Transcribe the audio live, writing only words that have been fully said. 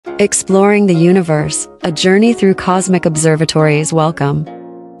Exploring the universe, a journey through cosmic observatories. Welcome,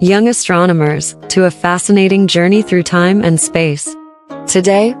 young astronomers, to a fascinating journey through time and space.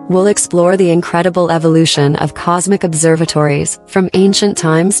 Today, we'll explore the incredible evolution of cosmic observatories from ancient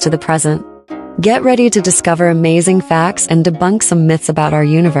times to the present. Get ready to discover amazing facts and debunk some myths about our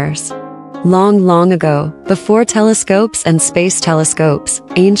universe. Long, long ago, before telescopes and space telescopes,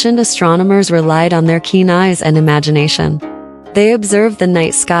 ancient astronomers relied on their keen eyes and imagination. They observed the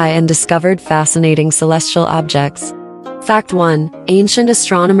night sky and discovered fascinating celestial objects. Fact 1. Ancient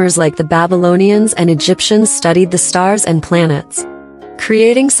astronomers like the Babylonians and Egyptians studied the stars and planets,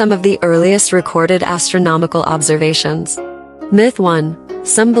 creating some of the earliest recorded astronomical observations. Myth 1.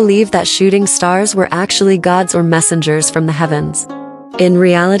 Some believe that shooting stars were actually gods or messengers from the heavens. In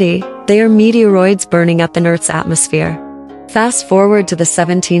reality, they are meteoroids burning up in Earth's atmosphere. Fast forward to the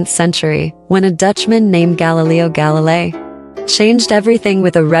 17th century, when a Dutchman named Galileo Galilei changed everything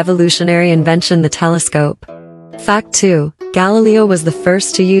with a revolutionary invention, the telescope. Fact 2. Galileo was the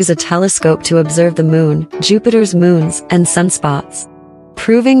first to use a telescope to observe the moon, Jupiter's moons, and sunspots,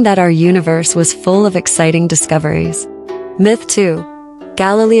 proving that our universe was full of exciting discoveries. Myth 2.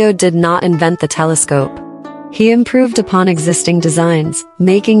 Galileo did not invent the telescope. He improved upon existing designs,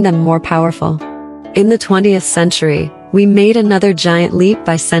 making them more powerful. In the 20th century, we made another giant leap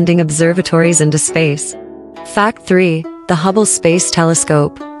by sending observatories into space. Fact 3. The Hubble Space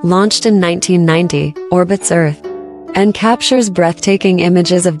Telescope, launched in 1990, orbits Earth and captures breathtaking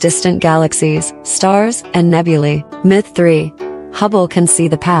images of distant galaxies, stars, and nebulae. Myth 3. Hubble can see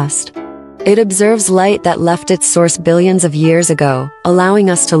the past. It observes light that left its source billions of years ago, allowing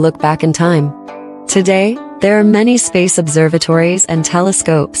us to look back in time. Today, there are many space observatories and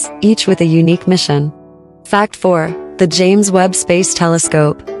telescopes, each with a unique mission. Fact 4. The James Webb Space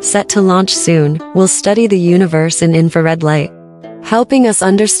Telescope, set to launch soon, will study the universe in infrared light, helping us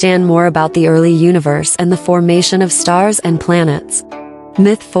understand more about the early universe and the formation of stars and planets.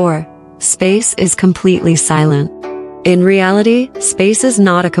 Myth 4. Space is completely silent. In reality, space is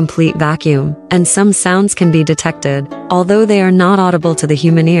not a complete vacuum, and some sounds can be detected, although they are not audible to the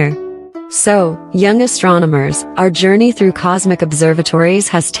human ear. So, young astronomers, our journey through cosmic observatories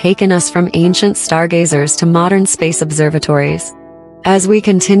has taken us from ancient stargazers to modern space observatories. As we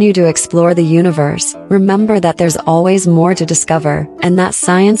continue to explore the universe, remember that there's always more to discover, and that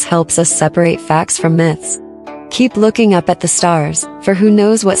science helps us separate facts from myths. Keep looking up at the stars, for who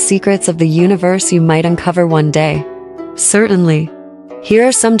knows what secrets of the universe you might uncover one day. Certainly. Here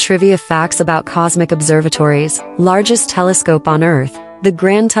are some trivia facts about cosmic observatories. Largest telescope on Earth, the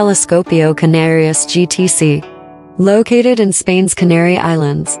Gran Telescopio Canarias GTC, located in Spain's Canary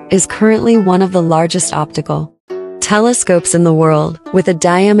Islands, is currently one of the largest optical telescopes in the world, with a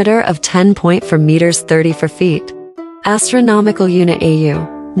diameter of 10.4 meters 34 feet. Astronomical unit AU,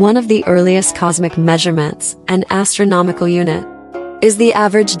 one of the earliest cosmic measurements, an astronomical unit, is the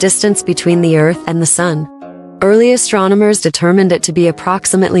average distance between the Earth and the Sun. Early astronomers determined it to be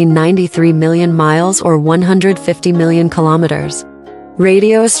approximately 93 million miles or 150 million kilometers.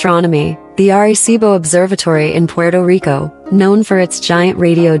 Radio astronomy, the Arecibo Observatory in Puerto Rico, known for its giant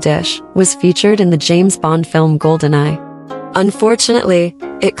radio dish, was featured in the James Bond film GoldenEye. Unfortunately,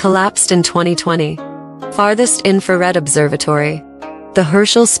 it collapsed in 2020. Farthest infrared observatory. The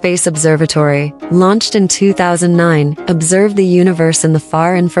Herschel Space Observatory, launched in 2009, observed the universe in the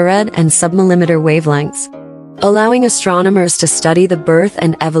far infrared and submillimeter wavelengths, allowing astronomers to study the birth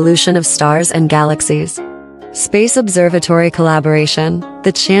and evolution of stars and galaxies. Space Observatory collaboration,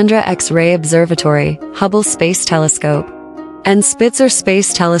 the Chandra X-ray Observatory, Hubble Space Telescope, and Spitzer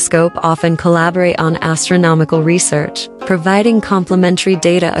Space Telescope often collaborate on astronomical research, providing complementary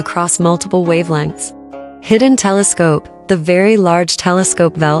data across multiple wavelengths. Hidden Telescope, the Very Large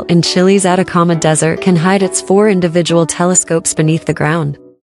Telescope belt in Chile's Atacama Desert can hide its 4 individual telescopes beneath the ground,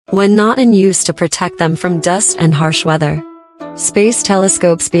 when not in use, to protect them from dust and harsh weather. Space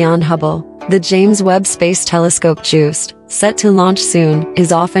telescopes beyond Hubble. The James Webb Space Telescope JWST, set to launch soon,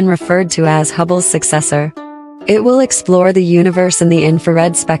 is often referred to as Hubble's successor. It will explore the universe in the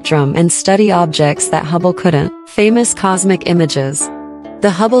infrared spectrum and study objects that Hubble couldn't. Famous cosmic images.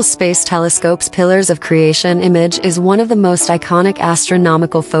 The Hubble Space Telescope's Pillars of Creation image is one of the most iconic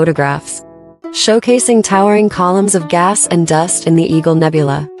astronomical photographs, showcasing towering columns of gas and dust in the Eagle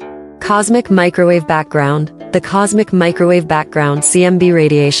Nebula. Cosmic microwave background. The cosmic microwave background (CMB)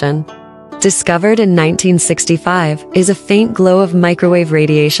 radiation, discovered in 1965, is a faint glow of microwave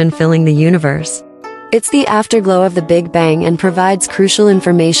radiation filling the universe. It's the afterglow of the Big Bang and provides crucial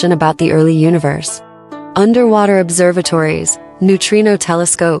information about the early universe. Underwater observatories. Neutrino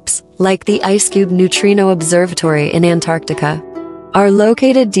telescopes, like the IceCube Neutrino Observatory in Antarctica, are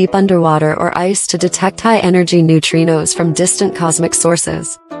located deep underwater or ice to detect high-energy neutrinos from distant cosmic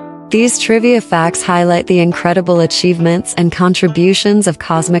sources. These trivia facts highlight the incredible achievements and contributions of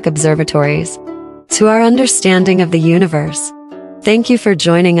cosmic observatories to our understanding of the universe. Thank you for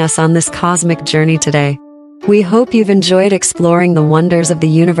joining us on this cosmic journey today. We hope you've enjoyed exploring the wonders of the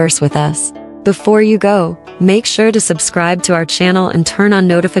universe with us. Before you go, make sure to subscribe to our channel and turn on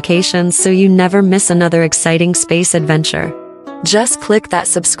notifications so you never miss another exciting space adventure. Just click that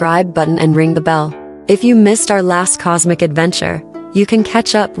subscribe button and ring the bell. If you missed our last cosmic adventure, you can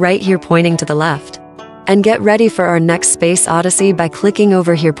catch up right here pointing to the left. And get ready for our next space odyssey by clicking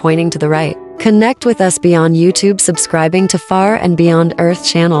over here pointing to the right. Connect with us beyond YouTube, subscribing to Far and Beyond Earth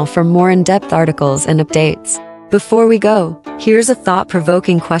channel for more in-depth articles and updates. Before we go, here's a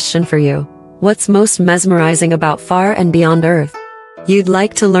thought-provoking question for you. What's most mesmerizing about Far and Beyond Earth you'd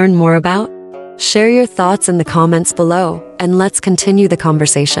like to learn more about? Share your thoughts in the comments below, and let's continue the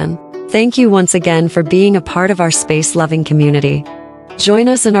conversation. Thank you once again for being a part of our space-loving community. Join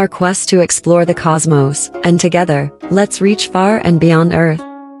us in our quest to explore the cosmos, and together, let's reach far and beyond Earth.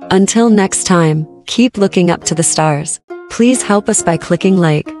 Until next time, keep looking up to the stars. Please help us by clicking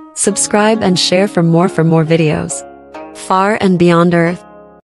like, subscribe and share for more videos. Far and Beyond Earth.